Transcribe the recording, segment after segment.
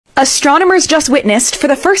Astronomers just witnessed, for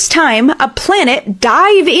the first time, a planet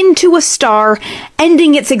dive into a star,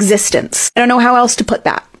 ending its existence. I don't know how else to put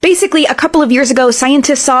that. Basically, a couple of years ago,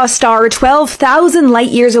 scientists saw a star 12,000 light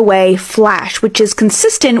years away flash, which is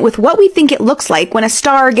consistent with what we think it looks like when a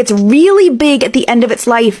star gets really big at the end of its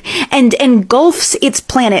life and engulfs its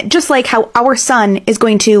planet, just like how our sun is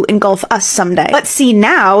going to engulf us someday. But see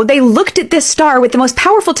now, they looked at this star with the most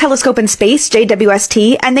powerful telescope in space,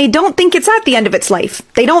 JWST, and they don't think it's at the end of its life.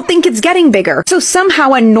 They don't think it's getting bigger. So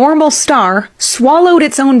somehow a normal star swallowed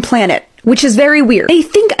its own planet, which is very weird. They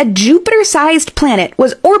think a Jupiter-sized planet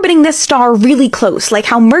was orbiting this star really close, like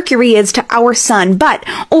how Mercury is to our sun, but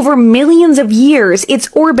over millions of years, its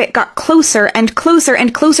orbit got closer and closer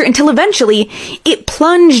and closer until eventually it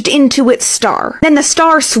plunged into its star. Then the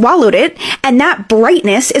star swallowed it, and that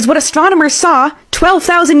brightness is what astronomers saw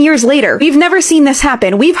 12,000 years later. We've never seen this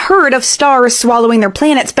happen. We've heard of stars swallowing their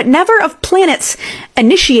planets, but never of planets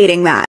initiating that.